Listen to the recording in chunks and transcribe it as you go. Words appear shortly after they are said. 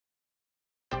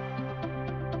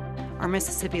Our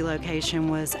Mississippi location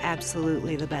was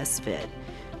absolutely the best fit.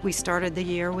 We started the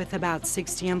year with about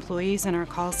 60 employees in our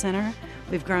call center.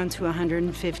 We've grown to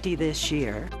 150 this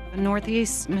year.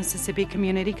 Northeast Mississippi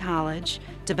Community College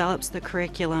develops the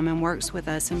curriculum and works with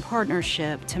us in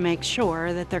partnership to make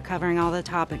sure that they're covering all the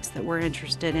topics that we're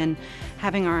interested in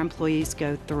having our employees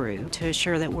go through to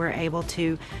assure that we're able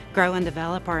to grow and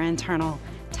develop our internal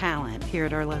talent here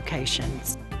at our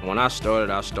locations. When I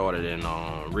started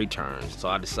in returns, so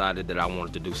I decided that I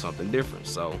wanted to do something different.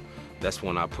 So that's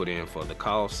when I put in for the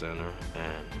call center,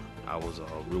 and I was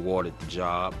rewarded the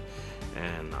job,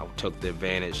 and I took the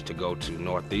advantage to go to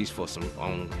Northeast for some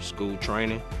on-school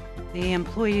training. The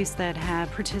employees that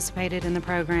have participated in the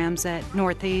programs at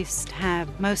Northeast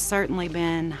have most certainly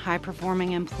been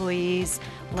high-performing employees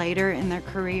later in their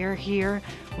career here.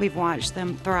 We've watched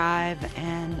them thrive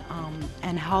and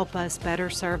help us better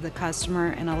serve the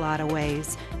customer in a lot of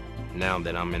ways. Now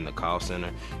that I'm in the call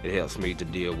center, it helps me to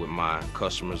deal with my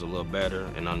customers a little better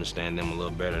and understand them a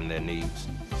little better and their needs.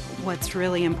 What's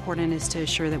really important is to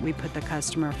assure that we put the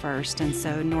customer first, and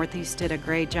so Northeast did a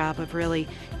great job of really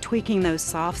tweaking those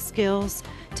soft skills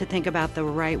to think about the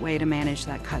right way to manage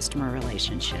that customer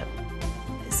relationship.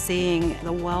 Seeing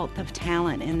the wealth of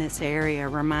talent in this area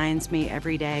reminds me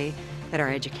every day that our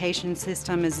education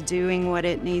system is doing what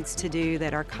it needs to do,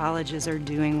 that our colleges are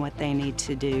doing what they need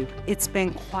to do. It's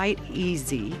been quite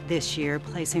easy this year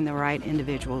placing the right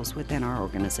individuals within our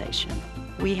organization.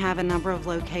 We have a number of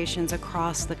locations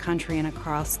across the country and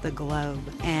across the globe,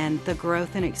 and the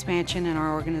growth and expansion in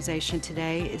our organization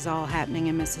today is all happening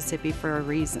in Mississippi for a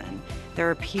reason. There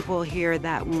are people here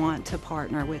that want to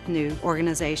partner with new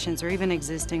organizations or even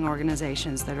existing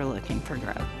organizations that are looking for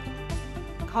growth.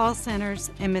 Call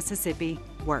centers in Mississippi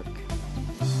work.